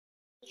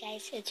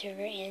Guys, it's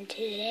River, and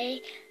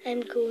today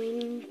I'm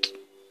going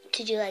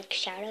to do like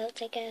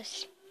shoutouts, I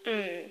guess.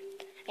 I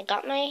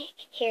got my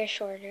hair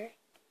shorter,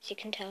 as you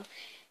can tell,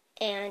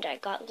 and I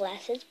got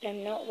glasses, but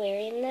I'm not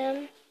wearing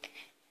them.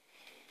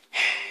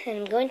 And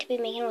I'm going to be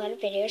making a lot of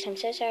videos. I'm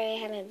so sorry I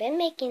haven't been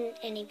making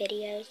any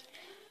videos.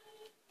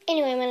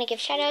 Anyway, I'm going to give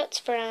shoutouts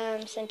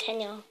from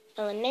Centennial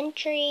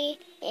Elementary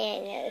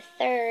and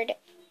third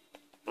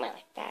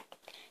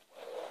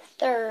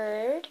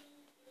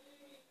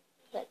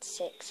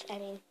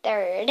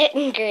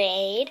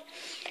grade.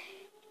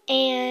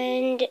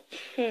 And,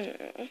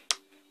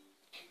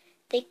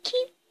 they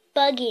keep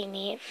bugging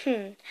me.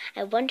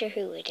 I wonder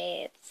who it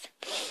is.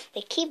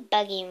 They keep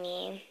bugging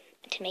me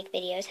to make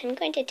videos. I'm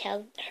going to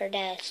tell her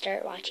to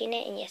start watching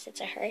it, and yes,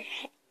 it's a her.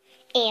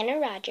 Anna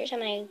Rogers, I'm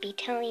going to be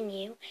telling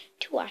you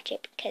to watch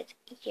it because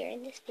you're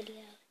in this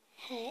video.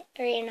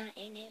 Or you're not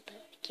in it,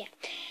 but yeah.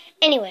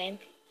 Anyway,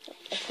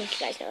 I think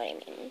you guys know what I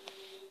mean.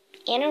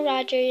 Anna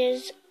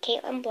Rogers,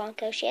 Caitlin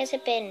Blanco, she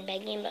hasn't been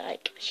begging, but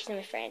like, she's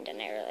my friend,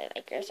 and I really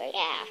like her, so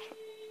yeah.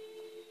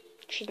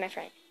 She's my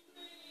friend,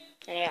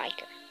 and I like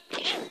her.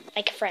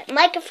 Like a friend.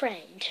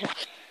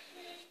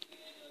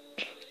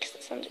 Because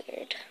that sounds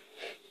weird.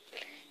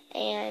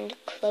 And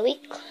Chloe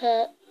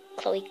Cook,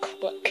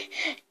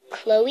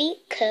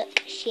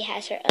 she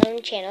has her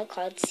own channel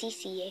called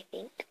CC, I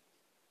think.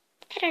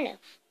 I don't know.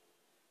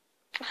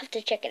 I'll have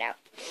to check it out.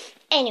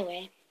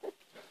 Anyway.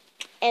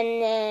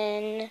 And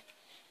then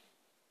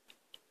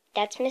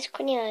that's Miss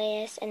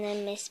Cornelius, and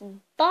then Miss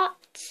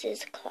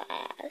Botts'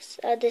 class.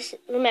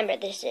 Remember,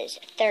 this is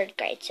third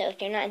grade, so if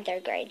you're not in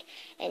third grade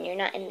and you're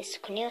not in Miss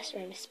Cornelius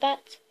or Miss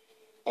Botts,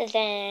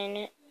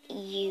 then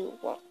you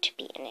won't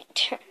be in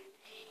it.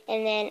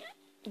 And then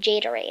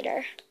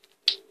Jaderator.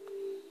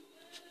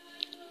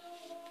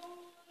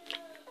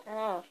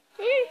 Oh.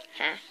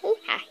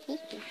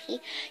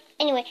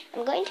 Anyway,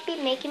 I'm going to be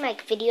making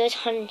like videos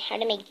on how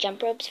to make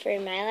jump ropes for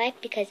my life,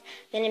 because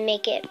I'm going to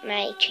make it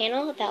my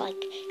channel about like,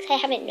 because I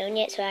haven't known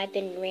yet, so I've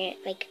been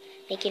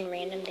making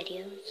random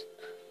videos.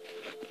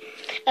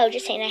 Oh,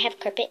 just saying, I have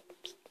carpet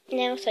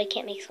now, so I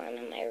can't make slime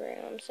in my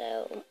room,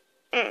 so.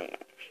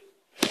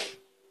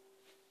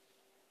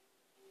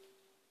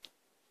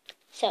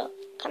 So,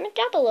 comment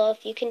down below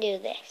if you can do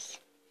this.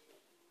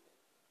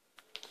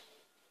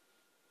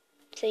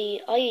 So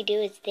all you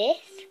do is this,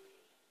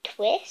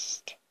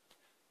 twist,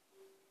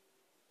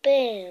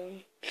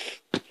 boom,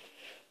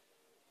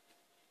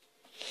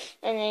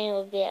 and then it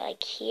will be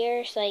like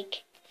here.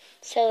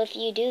 So if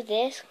you do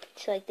this,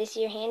 so like this is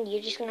your hand,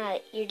 you're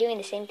doing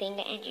the same thing,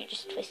 and you're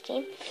just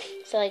twisting.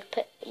 So like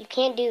you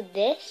can't do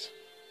this,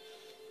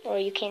 or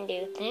you can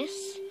do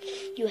this.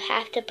 You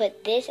have to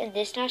put this and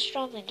this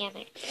nostril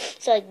together.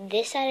 So like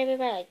this side of your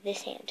body, like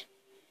this hand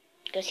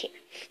goes here,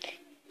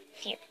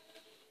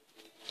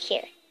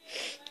 here.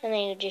 And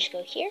then you just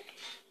go here,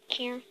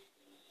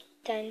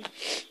 done.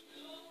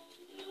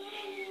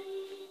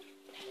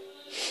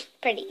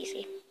 Pretty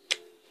easy.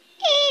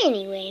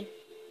 Anyway,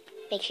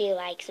 make sure you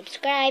like,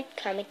 subscribe,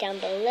 comment down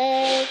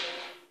below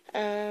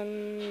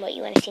what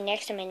you want to see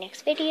next in my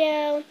next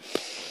video.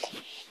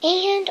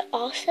 And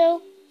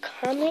also,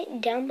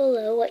 comment down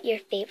below what your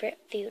favorite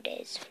food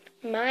is.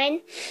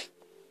 Mine,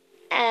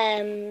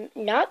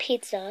 not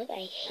pizza.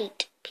 I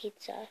hate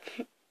pizza.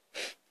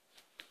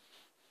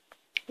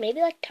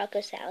 Maybe like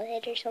taco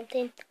salad or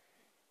something.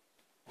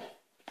 I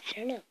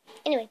don't know.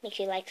 Anyway, make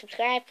sure you like,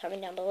 subscribe,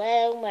 comment down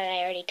below what I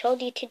already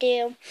told you to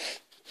do.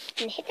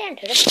 And hit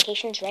that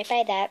notifications right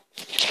by that.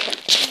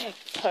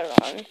 Hold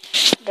on.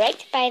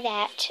 Right by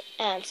that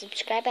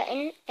subscribe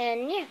button.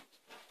 And yeah.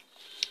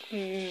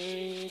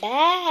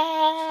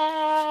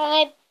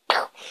 Bye.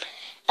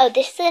 Oh,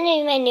 this is going to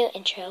be my new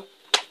intro.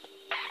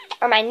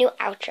 Or my new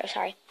outro,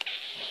 sorry.